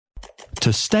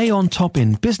To stay on top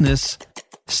in business,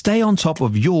 stay on top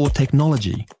of your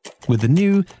technology with the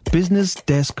new Business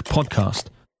Desk podcast,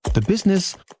 The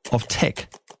Business of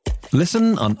Tech.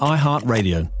 Listen on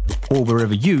iHeartRadio or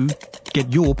wherever you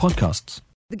get your podcasts.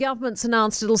 The government's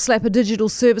announced it'll slap a digital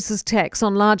services tax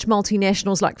on large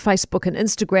multinationals like Facebook and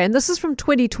Instagram. This is from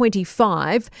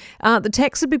 2025. The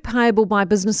tax would be payable by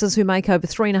businesses who make over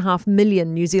 3.5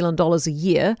 million New Zealand dollars a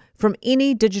year from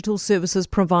any digital services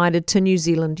provided to New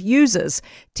Zealand users.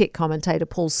 Tech commentator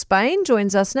Paul Spain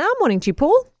joins us now. Morning to you,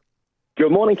 Paul.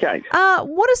 Good morning, Kate.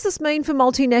 What does this mean for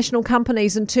multinational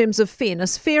companies in terms of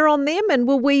fairness? Fair on them, and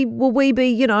will we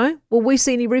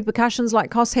see any repercussions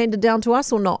like costs handed down to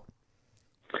us or not?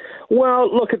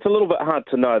 Well, look, it's a little bit hard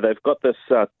to know. They've got this,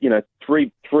 3%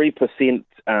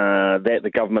 that the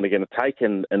government are going to take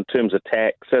in terms of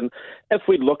tax. And if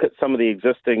we look at some of the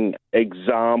existing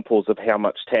examples of how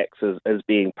much tax is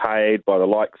being paid by the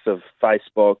likes of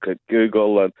Facebook,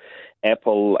 Google, and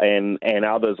Apple and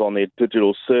others on their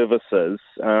digital services,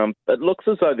 it looks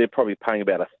as though they're probably paying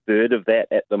about a third of that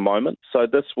at the moment. So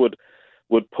this would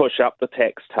push up the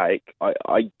tax take.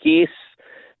 I guess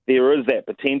there is that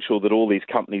potential that all these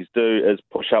companies do is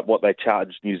push up what they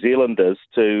charge New Zealanders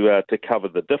to cover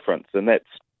the difference, and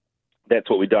that's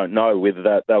what we don't know,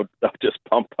 whether they'll just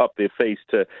pump up their fees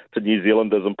to New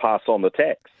Zealanders and pass on the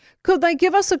tax. Could they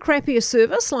give us a crappier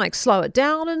service, like slow it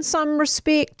down in some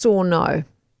respect, or no?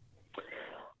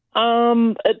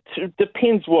 It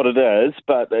depends what it is,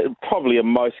 but probably in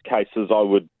most cases I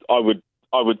would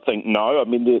think no. I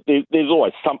mean, there's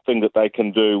always something that they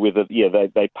can do with it. Yeah,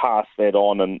 they pass that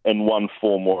on in one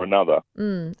form or another.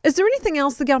 Is there anything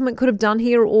else the government could have done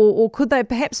here, or could they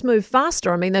perhaps move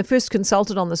faster? I mean, they first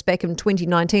consulted on this back in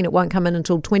 2019. It won't come in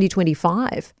until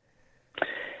 2025.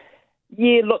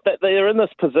 Yeah, look, they're in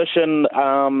this position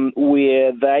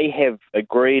where they have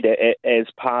agreed as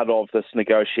part of this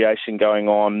negotiation going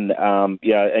on,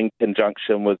 in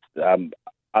conjunction with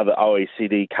other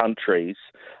OECD countries,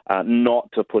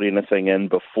 not to put anything in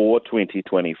before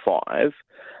 2025.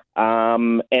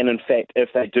 And in fact,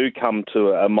 if they do come to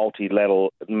a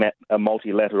multilateral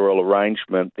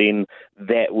arrangement, then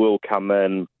that will come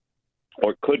in,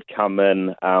 or it could come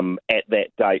in at that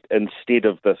date instead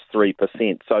of this 3%.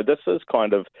 So this is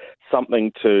kind of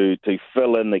something to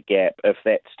fill in the gap if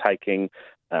that's taking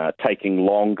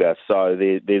longer. So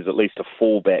there's at least a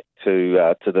fallback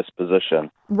to this position.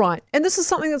 Right. And this is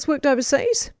something that's worked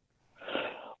overseas?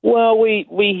 Well, we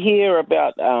hear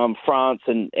about France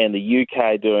and the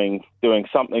UK doing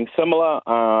something similar.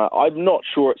 I'm not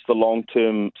sure it's the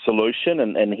long-term solution,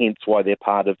 and hence why they're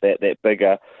part of that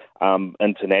bigger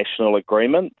international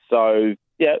agreement. So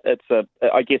yeah,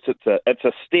 I guess it's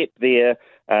a step there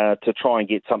to try and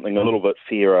get something a little bit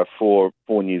fairer for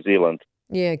New Zealand.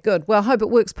 Yeah, good. Well, I hope it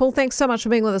works, Paul. Thanks so much for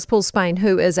being with us, Paul Spain,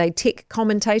 who is a tech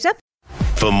commentator.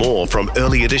 For more from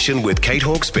Early Edition with Kate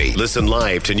Hawkesby, listen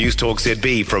live to News Talk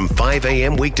ZB from 5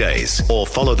 a.m. weekdays or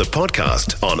follow the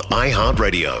podcast on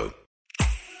iHeartRadio.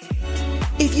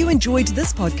 If you enjoyed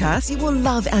this podcast, you will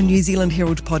love our New Zealand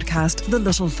Herald podcast, The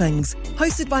Little Things,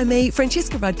 hosted by me,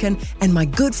 Francesca Rudkin, and my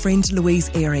good friend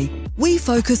Louise Airy. We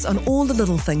focus on all the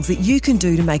little things that you can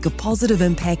do to make a positive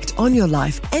impact on your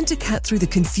life and to cut through the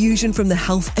confusion from the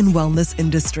health and wellness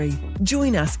industry.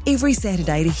 Join us every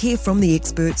Saturday to hear from the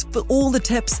experts for all the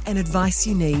tips and advice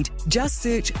you need. Just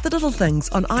search The Little Things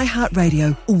on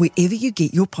iHeartRadio or wherever you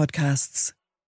get your podcasts.